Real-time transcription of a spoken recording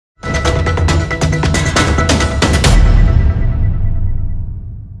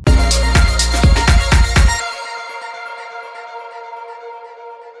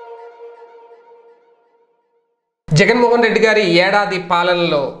జగన్మోహన్ రెడ్డి గారి ఏడాది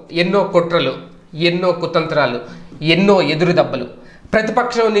పాలనలో ఎన్నో కుట్రలు, ఎన్నో కుతంత్రాలు, ఎన్నో ఎదురుదెబ్బలు,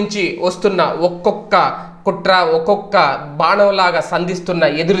 ప్రతిపక్షం నుంచి వస్తున్న ఒక్కొక్క కుట్ర, ఒక్కొక్క బాణంలాగా సంధిస్తున్న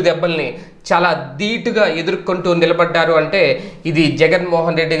ఎదురుదెబ్బల్ని చాలా ధీటుగా ఎదుర్కొంటూ నిలబడ్డారు. అంటే ఇది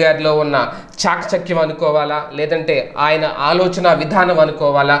జగన్మోహన్ రెడ్డి గారిలో ఉన్న చాకచక్యం అనుకోవాలా, లేదంటే ఆయన ఆలోచన విధానం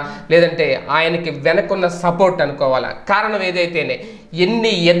అనుకోవాలా, లేదంటే ఆయనకి వెనకున్న సపోర్ట్ అనుకోవాలా. కారణం ఏదైతేనే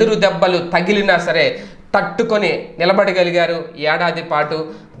ఎన్ని ఎదురు దెబ్బలు తగిలినా సరే తట్టుకొని నిలబడగలిగారు ఏడాది పాటు.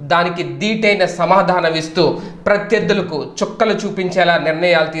 దానికి ధీటైన సమాధానం ఇస్తూ ప్రత్యర్థులకు చుక్కలు చూపించేలా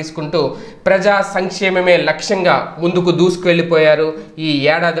నిర్ణయాలు తీసుకుంటూ ప్రజా సంక్షేమమే లక్ష్యంగా ముందుకు దూసుకువెళ్ళిపోయారు ఈ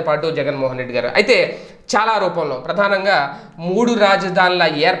ఏడాది పాటు జగన్మోహన్ రెడ్డి గారు. అయితే చాలా రూపంలో ప్రధానంగా 3 రాజధానుల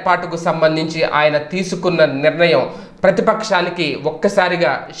ఏర్పాటుకు సంబంధించి ఆయన తీసుకున్న నిర్ణయం ప్రతిపక్షానికి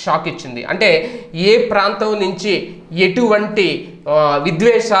ఒక్కసారిగా షాక్ ఇచ్చింది. అంటే ఏ ప్రాంతం నుంచి ఎటువంటి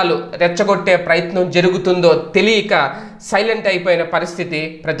విద్వేషాలు రెచ్చగొట్టే ప్రయత్నం జరుగుతుందో తెలియక సైలెంట్ అయిపోయిన పరిస్థితి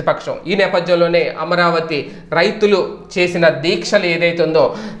ప్రతిపక్షం. ఈ నేపథ్యంలోనే అమరావతి రైతులు చేసిన దీక్షలు ఏదైతే ఉందో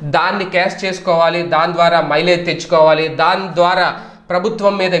దాన్ని క్యాష్ చేసుకోవాలి, దాని ద్వారా మైలేజ్ తెచ్చుకోవాలి, దాని ద్వారా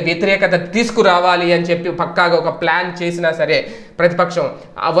ప్రభుత్వం మీద వ్యతిరేకత తీసుకురావాలి అని చెప్పి పక్కాగా ఒక ప్లాన్ చేసినా సరే ప్రతిపక్షం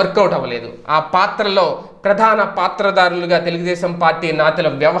వర్కౌట్ అవ్వలేదు. ఆ పాత్రలో ప్రధాన పాత్రధారులుగా తెలుగుదేశం పార్టీ నేతలు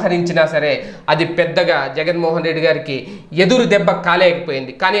వ్యవహరించినా సరే అది పెద్దగా జగన్మోహన్ రెడ్డి గారికి ఎదురు దెబ్బ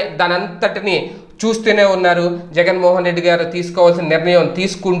కాలేకపోయింది. కానీ దానంతటిని చూస్తూనే ఉన్నారు. జగన్మోహన్ రెడ్డి గారు తీసుకోవాల్సిన నిర్ణయం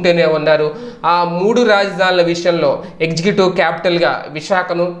తీసుకుంటూనే ఉన్నారు. ఆ 3 రాజధానుల విషయంలో ఎగ్జిక్యూటివ్ క్యాపిటల్గా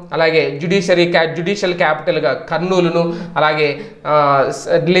విశాఖను, అలాగే జ్యుడిషియల్ క్యాపిటల్గా కర్నూలును, అలాగే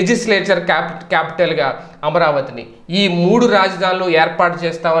లెజిస్లేచర్ క్యాపిటల్గా అమరావతిని, ఈ 3 రాజధానులు ఏర్పాటు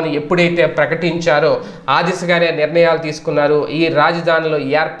చేస్తామని ఎప్పుడైతే ప్రకటించారో ఆ దిశగానే నిర్ణయాలు తీసుకున్నారు. ఈ రాజధానుల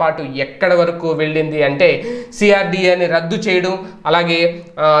ఏర్పాటు ఎక్కడి వరకు వెళ్ళింది అంటే సిఆర్డిఏని రద్దు చేయడం, అలాగే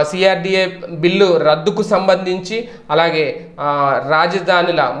సిఆర్డిఏ బిల్లు రద్దుకు సంబంధించి, అలాగే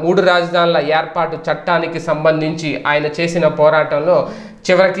 3 రాజధానుల ఏర్పాటు చట్టానికి సంబంధించి ఆయన చేసిన పోరాటంలో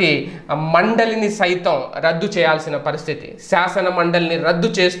చివరికి మండలిని సైతం రద్దు చేయాల్సిన పరిస్థితి, శాసన మండలిని రద్దు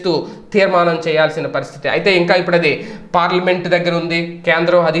చేస్తూ తీర్మానం చేయాల్సిన పరిస్థితి. అయితే ఇంకా ఇప్పుడు అది పార్లమెంట్ దగ్గర ఉంది,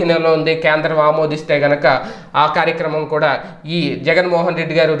 కేంద్రం అధీనంలో ఉంది. కేంద్రం ఆమోదిస్తే గనక ఆ కార్యక్రమం కూడా ఈ జగన్మోహన్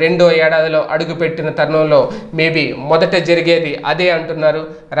రెడ్డి గారు 2వ ఏడాదిలో అడుగుపెట్టిన తరుణంలో మేబీ మొదట జరిగేది అదే అంటున్నారు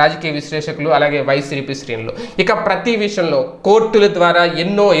రాజకీయ విశ్లేషకులు, అలాగే వైసీపీ శ్రేణులు. ఇక ప్రతి విషయంలో కోర్టుల ద్వారా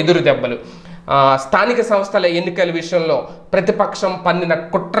ఎన్నో ఎదురు దెబ్బలు, స్థానిక సంస్థల ఎన్నికల విషయంలో ప్రతిపక్షం పన్నిన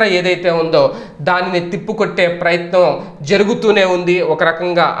కుట్ర ఏదైతే ఉందో దానిని తిప్పుకొట్టే ప్రయత్నం జరుగుతూనే ఉంది. ఒక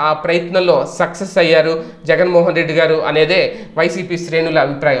రకంగా ఆ ప్రయత్నంలో సక్సెస్ అయ్యారు జగన్మోహన్ రెడ్డి గారు అనేదే వైసీపీ శ్రేణుల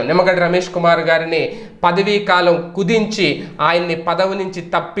అభిప్రాయం. నిమ్మగడ్డ రమేష్ కుమార్ గారిని పదవీ కాలం కుదించి ఆయన్ని పదవి నుంచి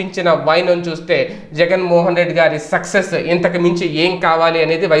తప్పించిన వైనం చూస్తే జగన్మోహన్ రెడ్డి గారి సక్సెస్ ఇంతకు మించి ఏం కావాలి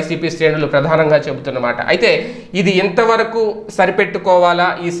అనేది వైసీపీ శ్రేణులు ప్రధానంగా చెబుతున్నమాట. అయితే ఇది ఎంతవరకు సరిపెట్టుకోవాలా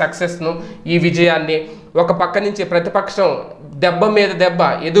ఈ సక్సెస్ను, ఈ విజయాన్ని? ఒక పక్క నుంచి ప్రతిపక్షం దెబ్బ మీద దెబ్బ,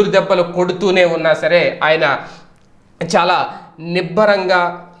 ఎదురు దెబ్బలు కొడుతూనే ఉన్నా సరే ఆయన చాలా నిబ్బరంగా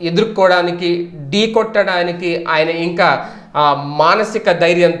ఎదుర్కోవడానికి, ఢీకొట్టడానికి ఆయన ఇంకా మానసిక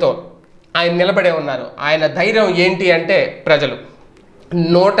ధైర్యంతో ఆయన నిలబడే ఉన్నారు. ఆయన ధైర్యం ఏంటి అంటే ప్రజలు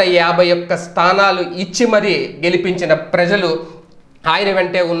 151 స్థానాలు ఇచ్చి మరీ గెలిపించిన ప్రజలు ఆయన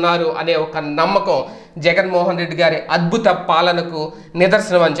వెంటే ఉన్నారు అనే ఒక నమ్మకం జగన్మోహన్ రెడ్డి గారి అద్భుత పాలనకు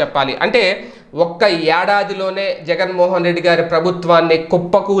నిదర్శనం అని చెప్పాలి. అంటే ఒక్క ఏడాదిలోనే జగన్మోహన్ రెడ్డి గారి ప్రభుత్వాన్ని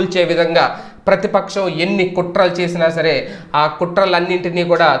కుప్పకూల్చే విధంగా ప్రతిపక్షం ఎన్ని కుట్రలు చేసినా సరే ఆ కుట్రలన్నింటినీ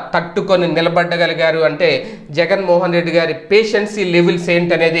కూడా తట్టుకొని నిలబడగలిగారు. అంటే జగన్మోహన్ రెడ్డి గారి పేషెన్సీ లెవెల్స్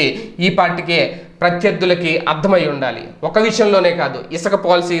ఏంటనేది ఈ పార్టీకే ప్రత్యర్థులకి అర్థమై ఉండాలి. ఒక విషయంలోనే కాదు, ఇసుక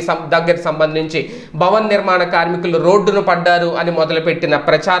పాలసీ దగ్గర సంబంధించి భవన నిర్మాణ కార్మికులు రోడ్డును పడ్డారు అని మొదలుపెట్టిన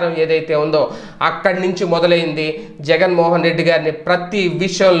ప్రచారం ఏదైతే ఉందో అక్కడి నుంచి మొదలైంది. జగన్మోహన్ రెడ్డి గారిని ప్రతి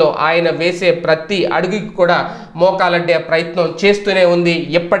విషయంలో ఆయన వేసే ప్రతి అడుగుకి కూడా మోకాలడ్డే ప్రయత్నం చేస్తూనే ఉంది,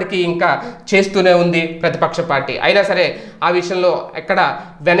 ఎప్పటికీ ఇంకా చేస్తూనే ఉంది ప్రతిపక్ష పార్టీ. అయినా సరే ఆ విషయంలో ఎక్కడ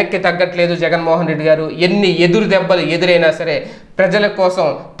వెనక్కి తగ్గట్లేదు జగన్మోహన్ రెడ్డి గారు. ఎన్ని ఎదురు దెబ్బలు ఎదురైనా సరే ప్రజల కోసం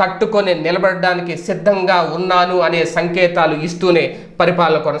తట్టుకొని నిలబడడానికి సిద్ధంగా ఉన్నాను అనే సంకేతాలు ఇస్తూనే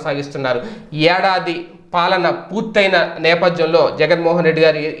పరిపాలన కొనసాగిస్తున్నారు. ఏడాది పాలన పూర్తయిన నేపథ్యంలో జగన్మోహన్ రెడ్డి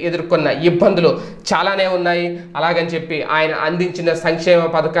గారు ఎదుర్కొన్న ఇబ్బందులు చాలానే ఉన్నాయి. అలాగని చెప్పి ఆయన అందించిన సంక్షేమ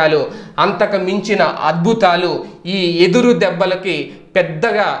పథకాలు, అంతకు మించిన అద్భుతాలు ఈ ఎదురు దెబ్బలకి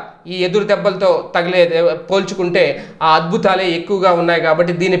పెద్దగా ఈ ఎదురు దెబ్బలతో తగిలే పోల్చుకుంటే ఆ అద్భుతాలే ఎక్కువగా ఉన్నాయి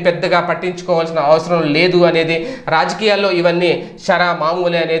కాబట్టి దీన్ని పెద్దగా పట్టించుకోవాల్సిన అవసరం లేదు అనేది రాజకీయాల్లో ఇవన్నీ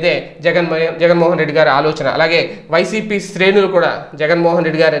మామూలే అనేదే జగన్మోహన్ రెడ్డి గారి ఆలోచన. అలాగే వైసీపీ శ్రేణులు కూడా జగన్మోహన్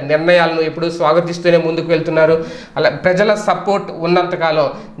రెడ్డి గారి నిర్ణయాలను ఎప్పుడూ స్వాగతిస్తూనే ముందుకు వెళ్తున్నారు. అలా ప్రజల సపోర్ట్ ఉన్నంతకాలం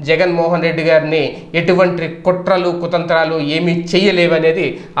జగన్మోహన్ రెడ్డి గారిని ఎటువంటి కుట్రలు కుతంత్రాలు ఏమీ చేయలేవనేది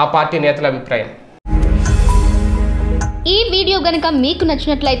ఆ పార్టీ నేతల అభిప్రాయం. ఈ వీడియో గనుక మీకు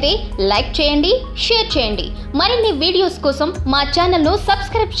నచ్చినట్లయితే లైక్ చేయండి, షేర్ చేయండి. మరిన్ని వీడియోస్ కోసం మా ఛానల్ను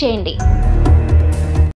సబ్స్క్రైబ్ చేయండి.